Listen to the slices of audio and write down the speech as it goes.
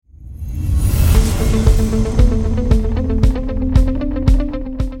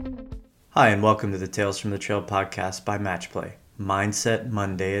Hi, and welcome to the Tales from the Trail podcast by Matchplay, Mindset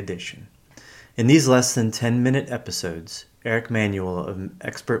Monday edition. In these less than 10-minute episodes, Eric Manuel of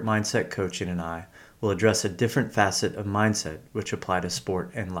Expert Mindset Coaching and I will address a different facet of mindset which apply to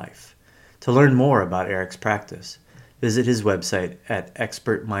sport and life. To learn more about Eric's practice, visit his website at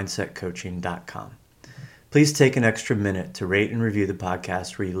expertmindsetcoaching.com. Please take an extra minute to rate and review the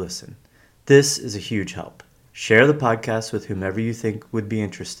podcast where you listen. This is a huge help. Share the podcast with whomever you think would be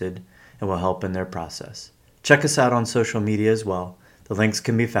interested and will help in their process. Check us out on social media as well. The links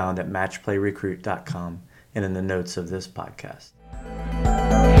can be found at matchplayrecruit.com and in the notes of this podcast.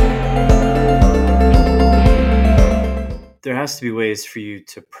 There has to be ways for you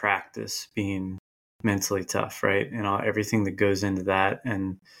to practice being mentally tough, right? And everything that goes into that.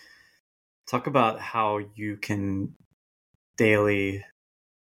 And talk about how you can daily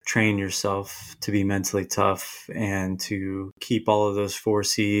train yourself to be mentally tough and to keep all of those 4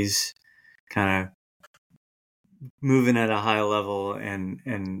 C's kind of moving at a high level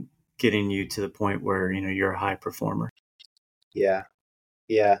and getting you to the point where, you're a high performer. Yeah.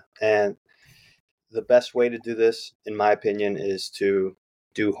 And the best way to do this, in my opinion, is to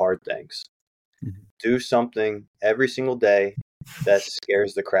do hard things. Mm-hmm. Do something every single day that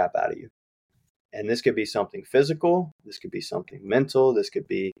scares the crap out of you. And this could be something physical. This could be something mental. This could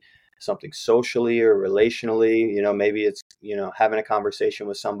be something socially or relationally. Maybe it's, having a conversation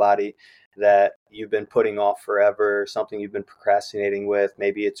with somebody that you've been putting off forever, something you've been procrastinating with.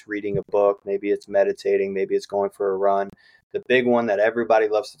 Maybe it's reading a book. Maybe it's meditating. Maybe it's going for a run. The big one that everybody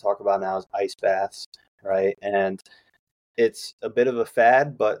loves to talk about now is ice baths, right? And it's a bit of a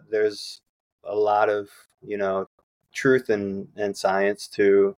fad, but there's a lot of, truth and science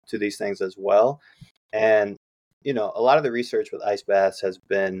to these things as well. And, a lot of the research with ice baths has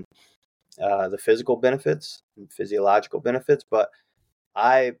been the physical benefits and physiological benefits, but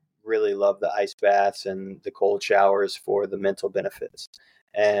I really love the ice baths and the cold showers for the mental benefits.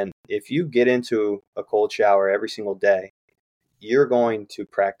 And if you get into a cold shower every single day, you're going to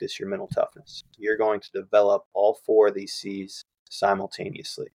practice your mental toughness. You're going to develop all 4 of these C's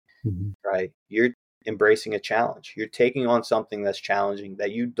simultaneously, right? You're embracing a challenge. You're taking on something that's challenging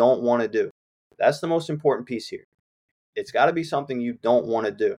that you don't want to do. That's the most important piece here. It's got to be something you don't want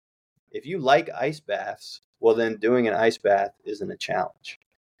to do. If you like ice baths, well, then doing an ice bath isn't a challenge.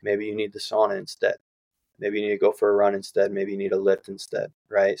 Maybe you need the sauna instead. Maybe you need to go for a run instead. Maybe you need a lift instead,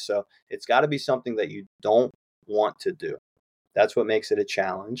 right? So it's got to be something that you don't want to do. That's what makes it a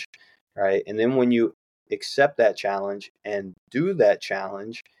challenge, right? And then when you accept that challenge and do that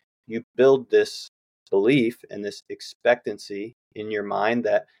challenge, you build this belief and this expectancy in your mind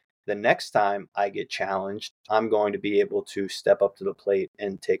that the next time I get challenged, I'm going to be able to step up to the plate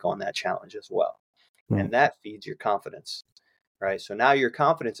and take on that challenge as well. Right. And that feeds your confidence, right? So now your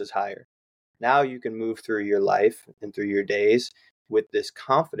confidence is higher. Now you can move through your life and through your days with this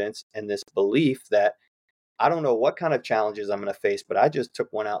confidence and this belief that I don't know what kind of challenges I'm going to face, but I just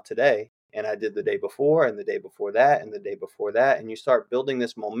took one out today and I did the day before and the day before that and the day before that. And you start building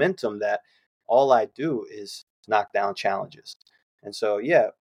this momentum that all I do is knock down challenges. And so, yeah,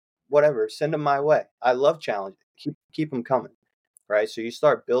 whatever, send them my way. I love challenges. Keep them coming, right? So you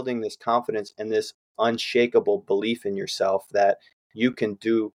start building this confidence and this unshakable belief in yourself that you can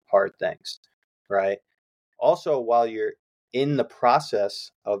do hard things, right? Also, while you're in the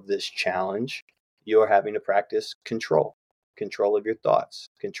process of this challenge, you're having to practice control of your thoughts,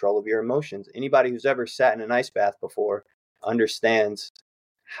 control of your emotions. Anybody who's ever sat in an ice bath before understands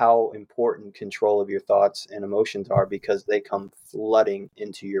how important control of your thoughts and emotions are, because they come flooding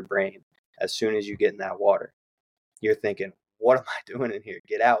into your brain as soon as you get in that water. You're thinking, what am I doing in here?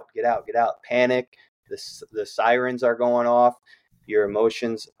 Get out, get out, get out. Panic. The sirens are going off. Your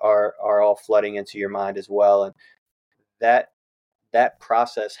emotions are all flooding into your mind as well. And that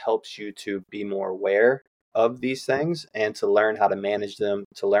process helps you to be more aware of these things and to learn how to manage them,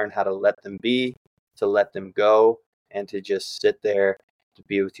 to learn how to let them be, to let them go, and to just sit there, to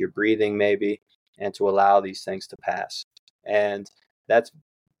be with your breathing maybe, and to allow these things to pass. And that's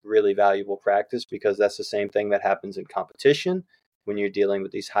really valuable practice, because that's the same thing that happens in competition when you're dealing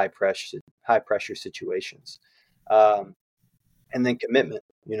with these high pressure situations. And then commitment.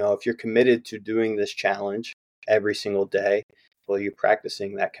 If you're committed to doing this challenge every single day, well, you're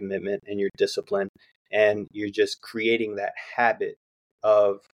practicing that commitment and your discipline, and you're just creating that habit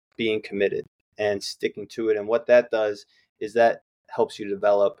of being committed and sticking to it. And what that does is that helps you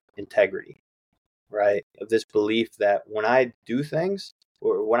develop integrity, right? Of this belief that when I do things,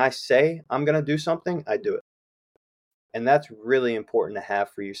 or when I say I'm going to do something, I do it. And that's really important to have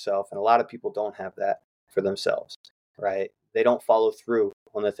for yourself. And a lot of people don't have that for themselves, right? They don't follow through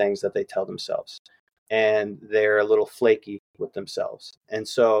on the things that they tell themselves, and they're a little flaky with themselves. And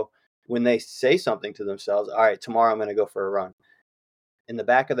so when they say something to themselves, all right, tomorrow I'm going to go for a run, in the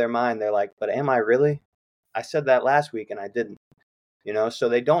back of their mind, they're like, but am I really? I said that last week and I didn't. So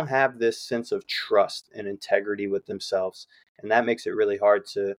they don't have this sense of trust and integrity with themselves. And that makes it really hard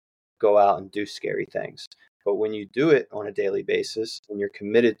to go out and do scary things. But when you do it on a daily basis and you're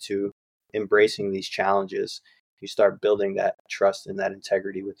committed to embracing these challenges, you start building that trust and that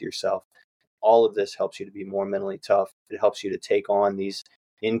integrity with yourself. All of this helps you to be more mentally tough. It helps you to take on these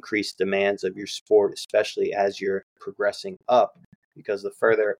increased demands of your sport, especially as you're progressing up, because the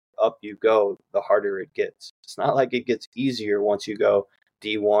further up you go, the harder it gets. It's not like it gets easier once you go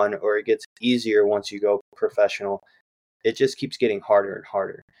D1 or it gets easier once you go professional. It just keeps getting harder and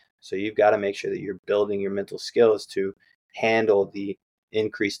harder. So you've got to make sure that you're building your mental skills to handle the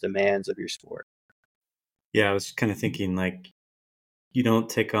increased demands of your sport. Yeah, I was kind of thinking, like, you don't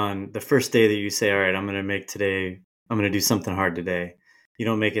take on the first day that you say, all right, I'm going to do something hard today. You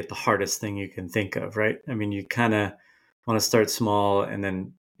don't make it the hardest thing you can think of, right? I mean, you kind of want to start small, and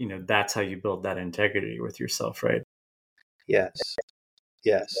then, that's how you build that integrity with yourself, right? Yes.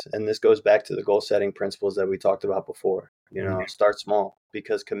 And this goes back to the goal setting principles that we talked about before. Start small,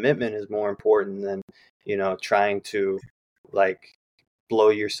 because commitment is more important than, trying to like blow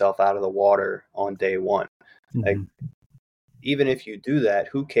yourself out of the water on day one. Mm-hmm. Like, even if you do that,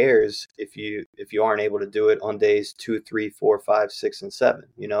 who cares if you aren't able to do it on days 2, 3, 4, 5, 6, and 7?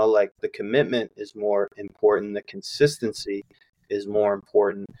 Like, the commitment is more important. The consistency is more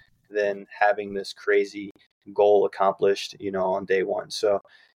important than having this crazy goal accomplished, on day one. So,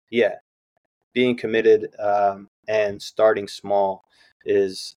 yeah, being committed and starting small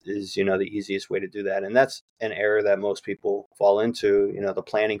is the easiest way to do that. And that's an error that most people fall into, the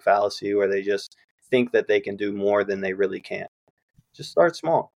planning fallacy, where they just think that they can do more than they really can. Just start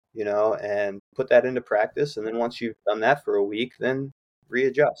small, and put that into practice. And then once you've done that for a week, then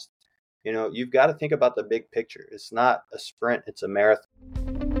readjust. You've got to think about the big picture. It's not a sprint, it's a marathon.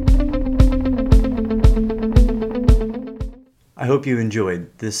 I hope you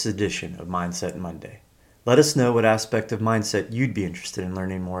enjoyed this edition of Mindset Monday. Let us know what aspect of mindset you'd be interested in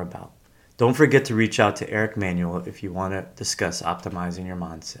learning more about. Don't forget to reach out to Eric Manuel if you want to discuss optimizing your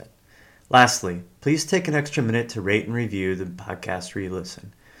mindset. Lastly, please take an extra minute to rate and review the podcast where you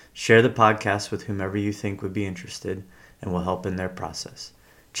listen. Share the podcast with whomever you think would be interested and will help in their process.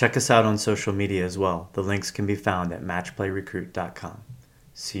 Check us out on social media as well. The links can be found at matchplayrecruit.com.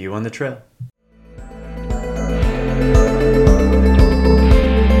 See you on the trail.